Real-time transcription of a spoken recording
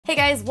Hey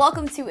guys,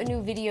 welcome to a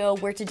new video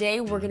where today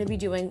we're gonna be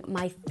doing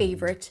my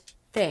favorite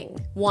thing.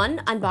 1,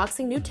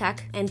 unboxing new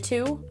tech, and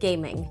 2,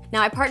 gaming.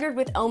 Now I partnered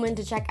with OMEN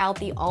to check out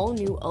the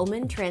all-new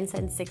OMEN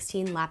Transcend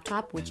 16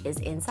 laptop, which is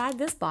inside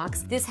this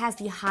box. This has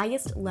the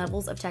highest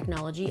levels of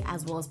technology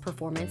as well as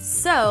performance,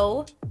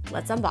 so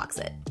let's unbox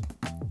it.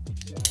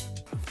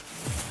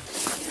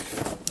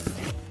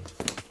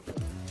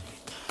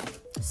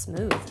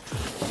 Smooth.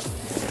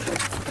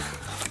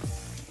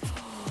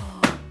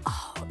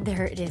 Oh,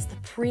 there it is, the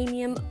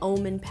premium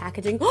OMEN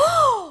packaging.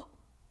 Oh,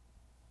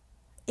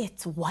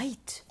 it's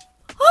white.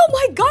 Oh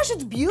my gosh,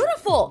 it's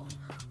beautiful.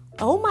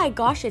 Oh my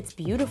gosh, it's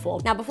beautiful.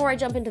 Now, before I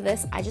jump into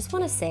this, I just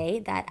want to say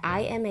that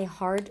I am a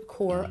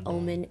hardcore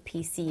OMEN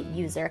PC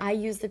user. I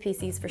use the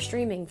PCs for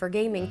streaming, for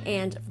gaming,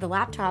 and the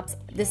laptops.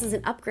 This is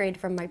an upgrade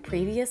from my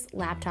previous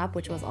laptop,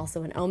 which was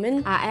also an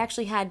OMEN. I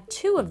actually had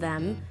 2 of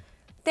them.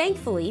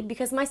 Thankfully,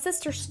 because my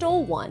sister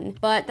stole one,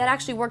 but that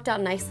actually worked out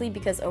nicely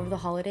because over the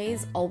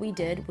holidays, all we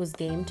did was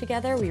game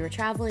together. We were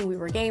traveling, we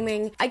were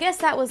gaming. I guess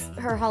that was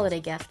her holiday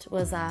gift,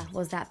 was that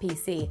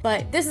PC.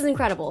 But this is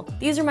incredible.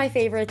 These are my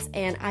favorites,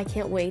 and I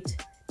can't wait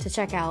to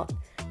check out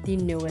the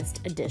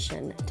newest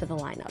addition to the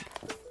lineup.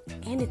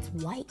 And it's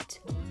white.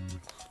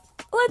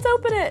 Let's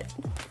open it.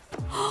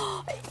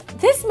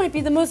 This might be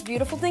the most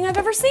beautiful thing I've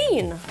ever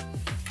seen.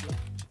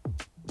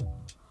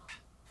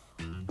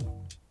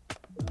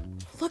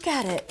 Look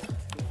at it.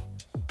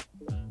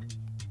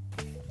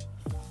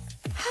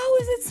 How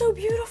is it so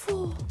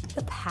beautiful?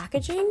 The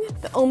packaging,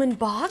 the OMEN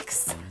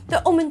box,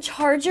 the OMEN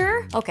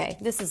charger. Okay,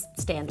 this is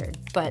standard,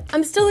 but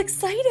I'm still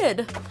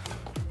excited.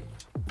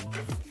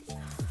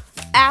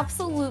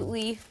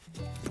 Absolutely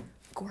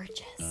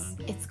gorgeous.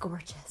 It's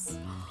gorgeous.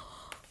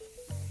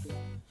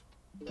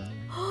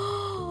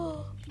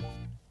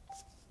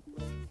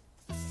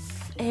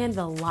 And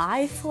the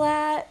lie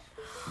flat.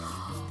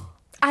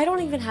 I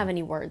don't even have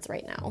any words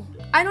right now.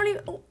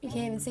 Oh, you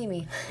can't even see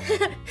me.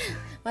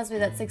 Must be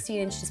that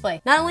 16-inch display.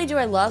 Not only do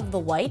I love the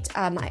white,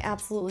 I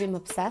absolutely am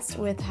obsessed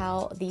with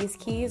how these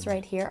keys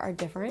right here are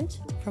different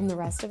from the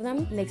rest of them.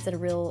 It makes it a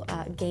real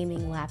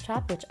gaming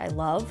laptop, which I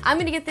love. I'm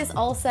gonna get this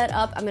all set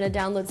up. I'm gonna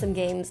download some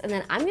games, and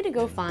then I'm gonna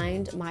go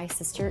find my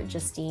sister,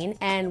 Justine,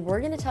 and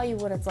we're gonna tell you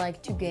what it's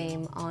like to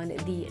game on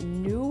the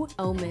new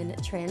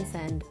OMEN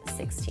Transcend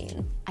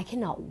 16. I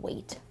cannot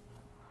wait.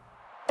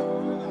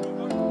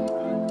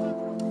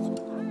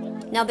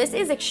 Now this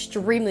is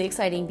extremely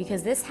exciting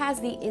because this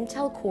has the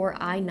Intel Core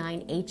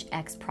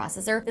i9HX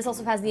processor. This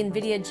also has the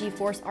NVIDIA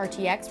GeForce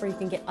RTX where you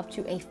can get up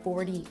to a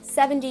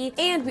 4070,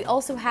 and we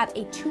also have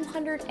a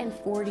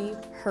 240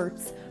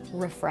 Hertz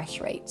refresh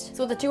rate.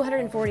 So with the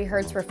 240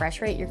 Hertz refresh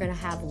rate, you're gonna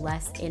have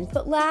less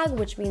input lag,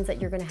 which means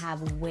that you're gonna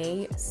have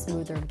way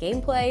smoother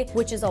gameplay,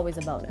 which is always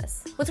a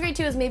bonus. What's great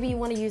too is maybe you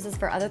wanna use this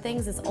for other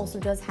things. This also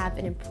does have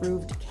an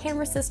improved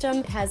camera system.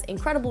 It has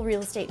incredible real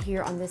estate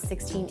here on this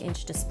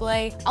 16-inch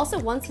display. Also,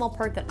 one small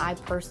perk that I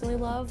personally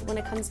love when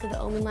it comes to the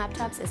OMEN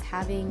laptops is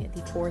having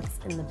the ports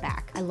in the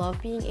back. I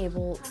love being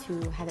able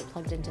to have it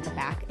plugged into the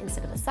back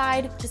instead of the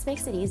side. It just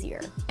makes it easier.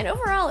 And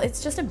overall,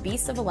 it's just a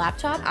beast of a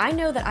laptop. I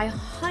know that I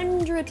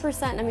 100%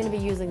 am gonna be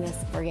using this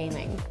for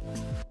gaming.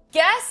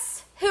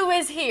 Guess who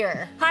is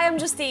here? Hi, I'm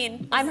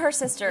Justine. I'm her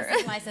sister.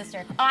 This is my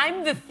sister.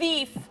 I'm the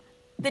thief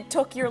that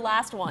took your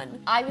last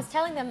one. I was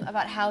telling them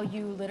about how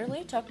you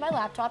literally took my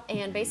laptop,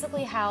 and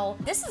basically how,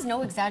 this is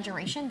no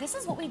exaggeration, this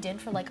is what we did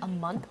for like a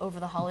month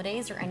over the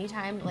holidays or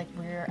anytime like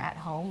we're at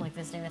home, like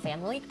visiting the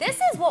family. This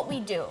is what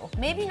we do.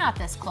 Maybe not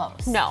this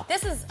close. No.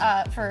 This is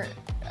for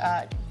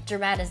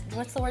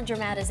what's the word?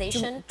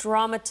 Dramatization?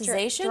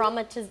 Dramatization?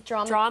 Dramatic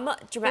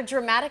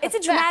It's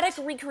a dramatic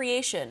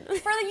recreation.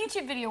 For the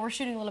YouTube video, we're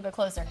shooting a little bit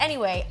closer.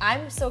 Anyway,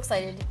 I'm so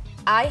excited.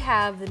 I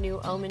have the new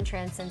OMEN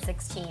Transcend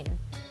 16.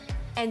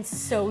 And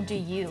so do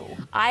you.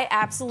 I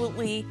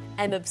absolutely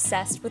am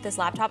obsessed with this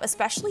laptop,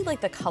 especially like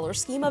the color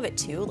scheme of it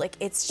too. Like,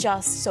 it's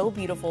just so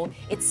beautiful.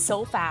 It's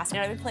so fast. And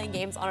I've been playing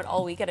games on it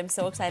all week, and I'm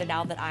so excited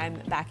now that I'm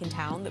back in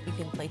town that we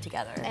can play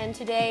together. And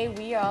today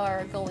we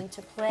are going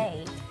to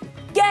play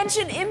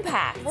Genshin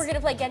Impact. We're gonna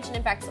play Genshin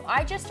Impact. So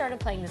I just started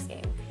playing this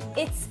game.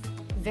 It's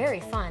very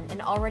fun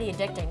and already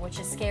addicting, which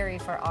is scary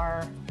for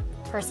our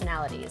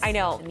personalities. I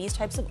know. In these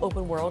types of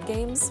open world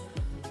games,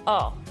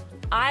 oh,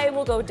 I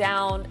will go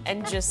down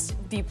and just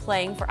be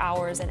playing for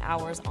hours and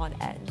hours on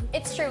end.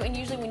 It's true, and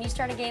usually when you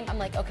start a game, I'm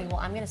like, okay, well,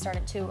 I'm gonna start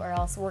it too, or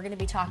else we're gonna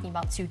be talking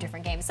about 2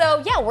 different games.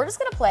 So yeah, we're just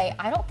gonna play.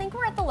 I don't think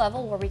we're at the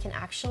level where we can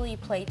actually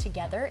play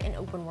together in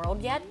open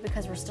world yet,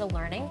 because we're still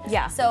learning.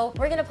 Yeah. So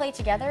we're gonna play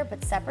together,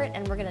 but separate,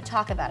 and we're gonna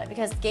talk about it,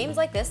 because games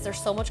like this, there's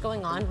so much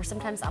going on, where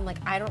sometimes I'm like,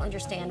 I don't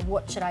understand,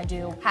 what should I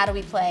do? How do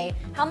we play?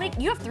 How many,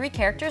 you have 3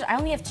 characters, I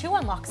only have 2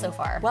 unlocked so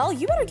far. Well,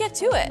 you better get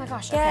to it. Oh my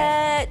gosh,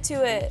 okay. Get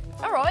to it.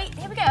 All right,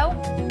 here we go.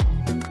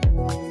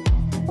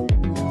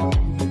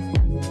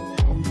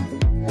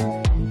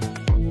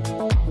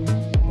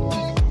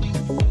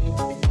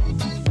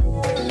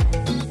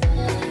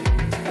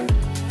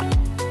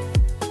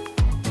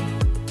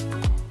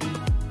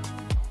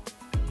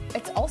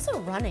 It's also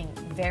running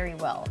very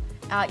well.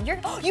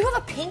 You have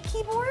a pink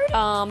keyboard?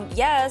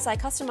 Yes, I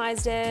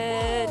customized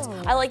it.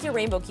 Oh. I like your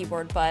rainbow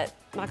keyboard, but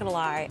I'm not gonna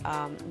lie,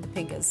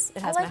 pink it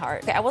has my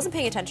heart. Okay, I wasn't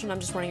paying attention, I'm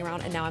just running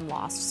around and now I'm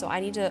lost. So I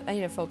need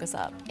to focus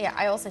up. Yeah,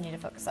 I also need to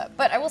focus up.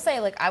 But I will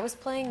say, like, I was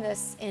playing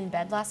this in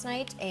bed last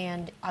night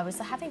and I was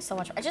having so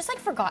much, I just like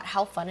forgot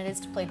how fun it is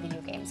to play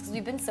video games because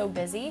we've been so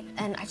busy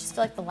and I just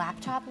feel like the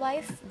laptop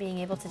life, being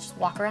able to just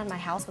walk around my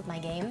house with my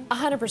game.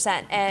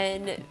 100%.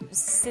 And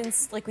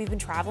since like we've been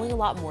traveling a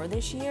lot more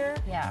this year,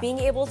 being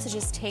able to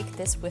just take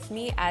this with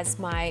me as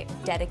my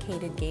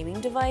dedicated gaming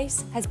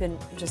device has been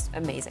just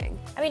amazing.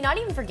 I mean, not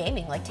even for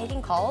gaming, like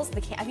taking calls.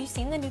 Have you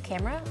seen the new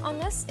camera on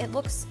this? It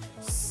looks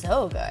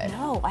so good.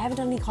 No, I haven't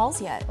done any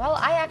calls yet. Well,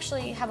 I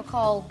actually have a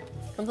call.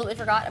 Completely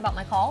forgot about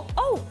my call.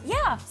 Oh,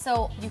 yeah.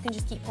 So you can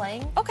just keep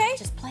playing. Okay.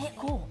 Just play it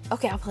cool.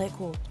 Okay, I'll play it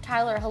cool.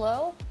 Tyler,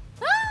 hello?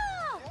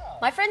 Ah! Yeah.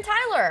 My friend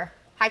Tyler.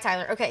 Hi,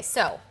 Tyler. Okay,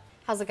 so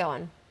how's it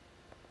going?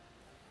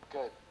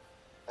 Good.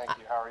 Thank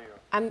you. How are you?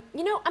 I'm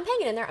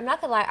hanging in there. I'm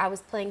not gonna lie, I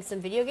was playing some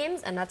video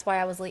games and that's why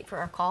I was late for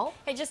our call.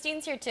 Hey,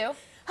 Justine's here too.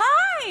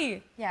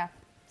 Hi! Yeah,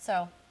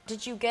 so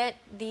did you get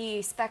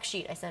the spec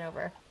sheet I sent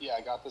over? Yeah,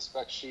 I got the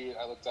spec sheet.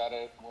 I looked at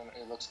it. When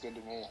it looks good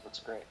to me. It looks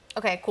great.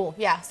 Okay, cool.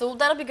 Yeah, so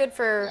that'll be good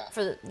for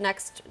the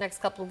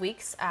next couple of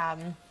weeks.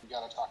 We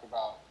got to talk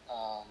about.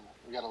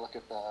 We got to look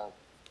at the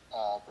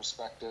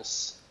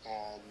prospectus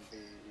and the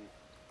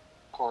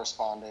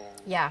corresponding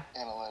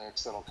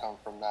analytics that'll come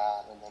from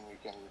that, and then we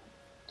can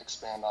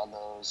expand on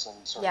those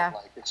and sort of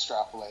like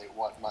extrapolate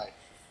what might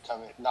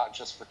come in, not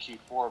just for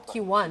Q4, but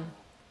Q1.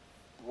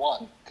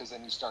 Because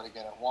then you start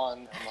again at 1,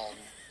 and then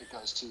it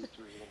goes 2, 3,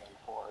 and then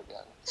 4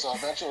 again. So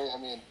eventually, I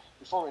mean,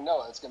 before we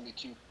know it, it's going to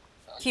be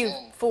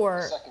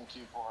Q4. The second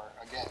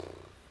Q4 again.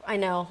 I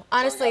know.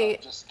 Honestly,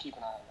 so just keep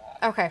an eye on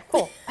that. Okay,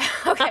 cool.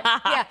 Okay,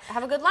 yeah.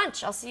 Have a good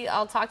lunch.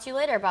 I'll talk to you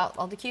later about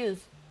all the Qs.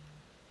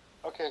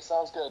 Okay,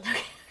 sounds good.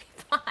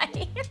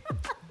 Bye.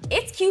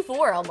 It's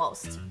Q4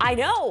 almost. I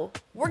know.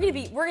 We're gonna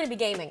be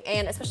gaming,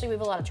 and especially we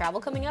have a lot of travel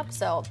coming up,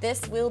 so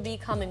this will be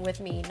coming with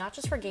me, not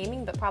just for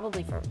gaming, but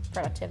probably for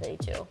productivity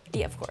too.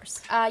 Yeah, of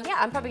course. Yeah,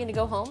 I'm probably gonna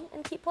go home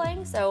and keep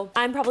playing, so.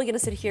 I'm probably gonna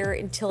sit here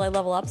until I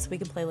level up so we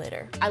can play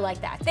later. I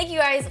like that. Thank you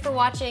guys for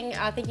watching.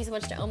 Thank you so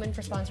much to OMEN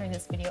for sponsoring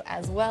this video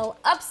as well.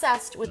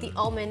 Obsessed with the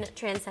OMEN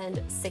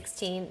Transcend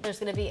 16. There's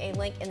gonna be a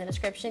link in the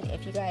description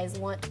if you guys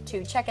want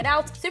to check it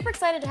out. Super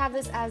excited to have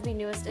this as the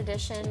newest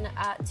addition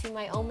to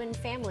my OMEN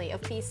family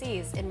of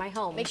PCs in my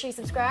home. Make sure you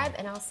subscribe,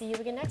 and I'll see you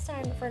again next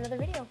time for another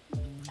video.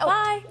 Oh,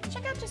 bye.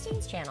 Check out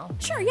Justine's channel.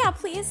 Sure, yeah,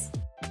 please.